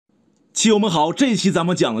棋友们好，这期咱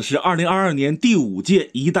们讲的是2022年第5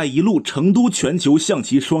届“一带一路”成都全球象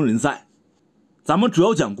棋双人赛。咱们主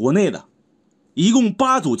要讲国内的，一共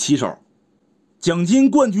8组棋手，奖金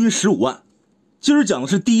冠军15万。今儿讲的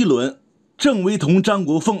是第一轮，郑惟桐张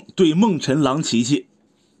国凤对孟辰郎祺琪，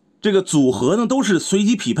这个组合呢都是随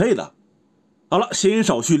机匹配的。好了，闲言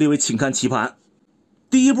少叙，列位请看棋盘。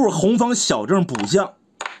第一步，红方小郑补象，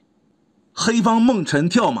黑方孟辰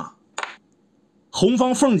跳马，红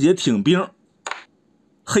方凤姐挺兵，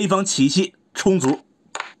黑方祺琪冲卒。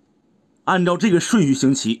按照这个顺序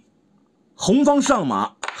行棋，红方上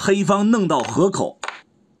马，黑方弄到河口。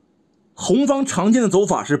红方常见的走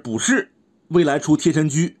法是补士，未来出贴身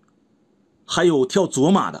车，还有跳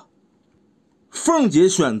左马的。凤姐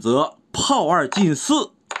选择炮2进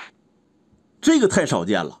4，这个太少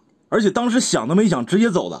见了，而且当时想都没想直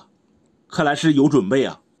接走的，看来是有准备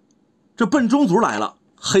啊。这奔中卒来了，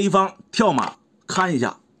黑方跳马看一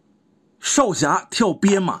下，少侠跳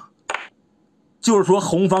边马，就是说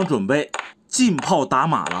红方准备进炮打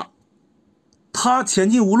马了。他前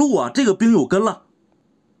进无路啊，这个兵有根了，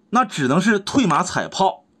那只能是退马踩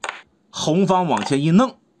炮，红方往前一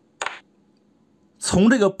弄。从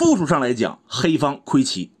这个步数上来讲，黑方亏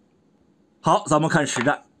棋。好，咱们看实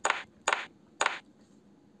战。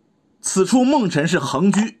此处孟辰是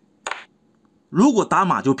横车，如果打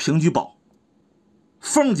马就平车保。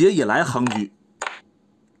凤姐也来横车，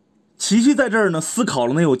祺琪在这儿呢思考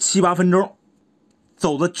了能有7、8分钟，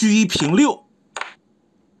走的车1平6，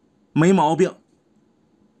没毛病。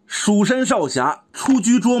蜀山少侠出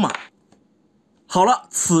车捉马。好了，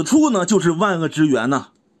此处呢就是万恶之源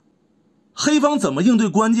呢。黑方怎么应对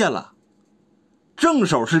关键了？正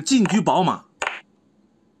手是进车保马，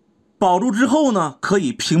保住之后呢可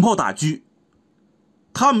以平炮打车。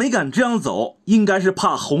他没敢这样走，应该是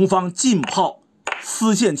怕红方进炮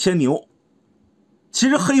丝线牵牛。其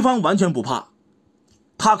实黑方完全不怕，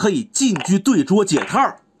他可以进车对捉解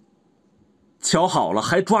套。瞧好了，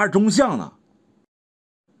还抓着中象呢，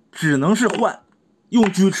只能是换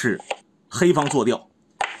用车吃，黑方做掉。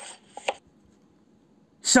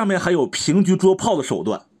下面还有平车捉炮的手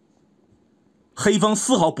段，黑方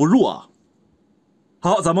丝毫不弱啊。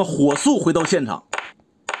好，咱们火速回到现场。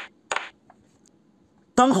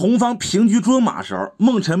当红方平车捉马时，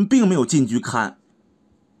孟辰并没有进车看，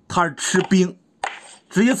他是吃兵，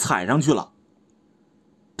直接踩上去了，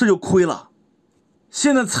这就亏了。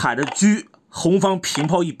现在踩着车，红方平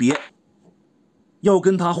炮一别，要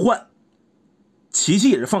跟他换。祺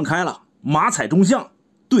琪也是放开了，马踩中象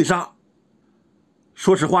对杀。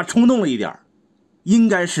说实话冲动了一点，应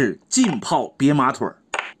该是进炮别马腿，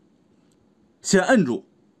先摁住，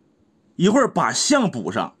一会儿把象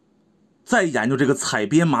补上，再研究这个踩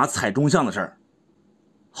边马踩中象的事儿。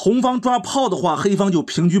红方抓炮的话，黑方就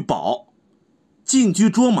平车保，进车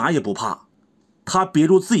捉马也不怕，他别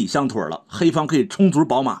住自己象腿了，黑方可以冲卒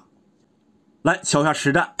保马。来瞧一下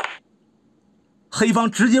实战，黑方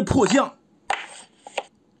直接破象，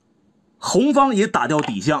红方也打掉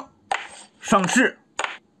底象，上士。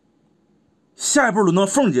下一步轮到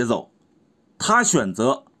凤姐走，她选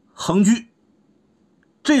择横车，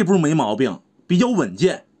这步没毛病，比较稳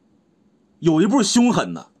健。有一步凶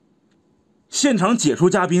狠的，现场解说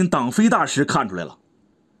嘉宾党飞大师看出来了，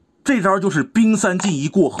这招就是兵3进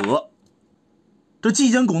1过河。这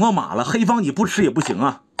即将拱到马了，黑方你不吃也不行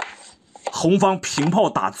啊。红方平炮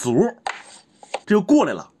打卒，这就过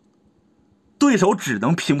来了，对手只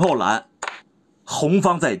能平炮拦，红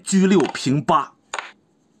方在车6平8，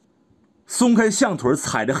松开象腿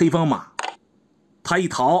踩着黑方马，他一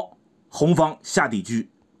逃，红方下底车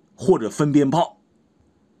或者分边炮，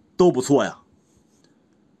都不错呀。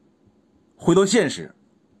回到现实，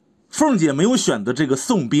凤姐没有选择这个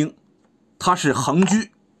送兵，她是横车，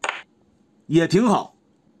也挺好。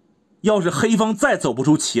要是黑方再走不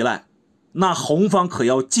出棋来，那红方可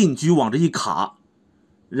要进车往这一卡，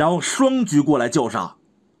然后双车过来叫杀，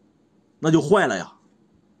那就坏了呀。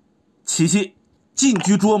祺琪进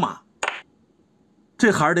车捉马，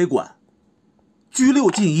这还是得管。车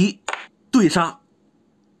6进1对杀，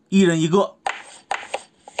一人一个。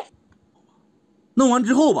弄完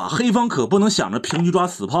之后吧，黑方可不能想着平车抓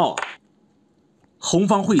死炮啊，红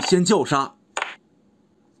方会先叫杀。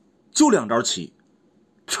就2招棋，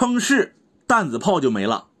称士弹子炮就没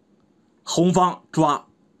了，红方抓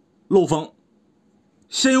漏风，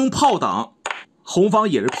先用炮挡，红方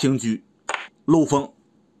也是平车漏风，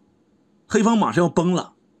黑方马上要崩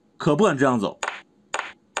了，可不敢这样走。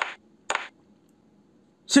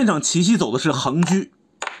现场祺琪走的是横车，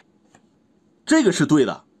这个是对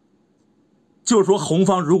的，就是说红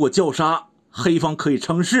方如果叫杀，黑方可以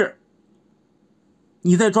称士。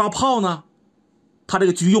你再抓炮呢，他这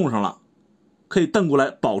个车用上了，可以蹬过来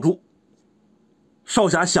保住。少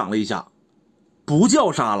侠想了一下，不叫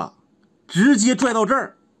杀了，直接拽到这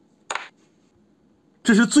儿，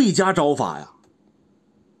这是最佳招法呀。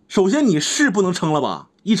首先你士不能撑了吧，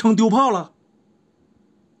一撑丢炮了。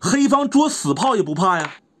黑方捉死炮也不怕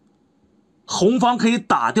呀，红方可以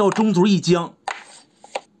打掉中卒一将。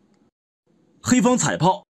黑方踩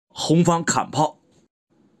炮，红方砍炮，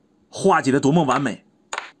化解的多么完美。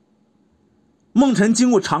孟辰经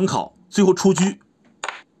过长考，最后出车。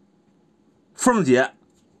凤姐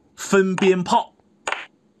分边炮，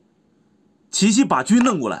琪琪把车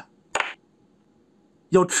弄过来，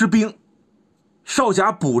要吃兵。少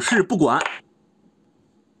侠补士不管，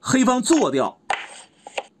黑方做掉，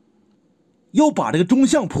又把这个中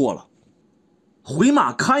象破了。回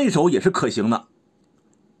马看一手也是可行的。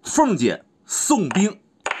凤姐送兵，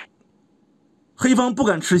黑方不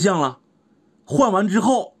敢吃象了。换完之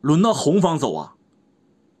后轮到红方走啊，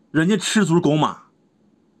人家吃卒拱马，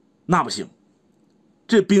那不行，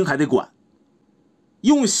这兵还得管。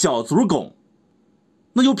用小卒拱，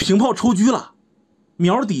那就平炮抽车了，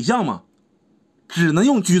瞄着底象嘛，只能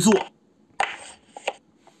用车做。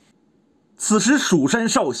此时蜀山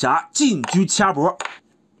少侠进车掐脖，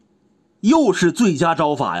又是最佳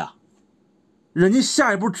招法呀。人家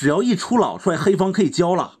下一步只要一出老帅，黑方可以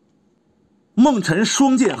交了。孟辰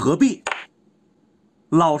双剑合璧，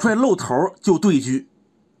老帅露头就对车，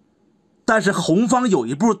但是红方有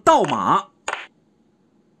一步倒马，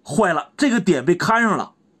坏了，这个点被看上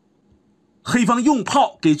了。黑方用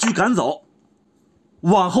炮给车赶走，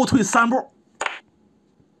往后退3步，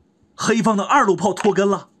黑方的2路炮脱根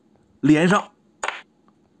了，连上，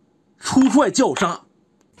出帅叫杀，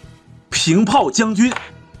平炮将军。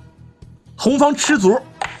红方吃卒，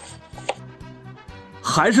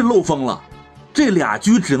还是漏风了，这俩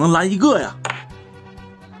车只能拦一个呀。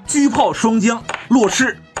车炮双将落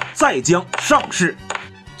士，再将上士，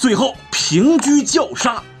最后平车叫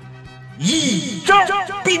杀，一招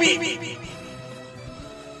毙命。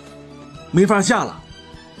没法下了，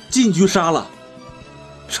进车杀了，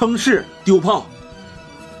称士丢炮，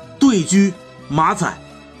对车马踩。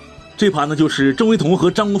这盘呢就是郑惟桐和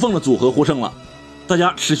张国凤的组合获胜了。大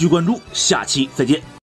家持续关注，下期再见。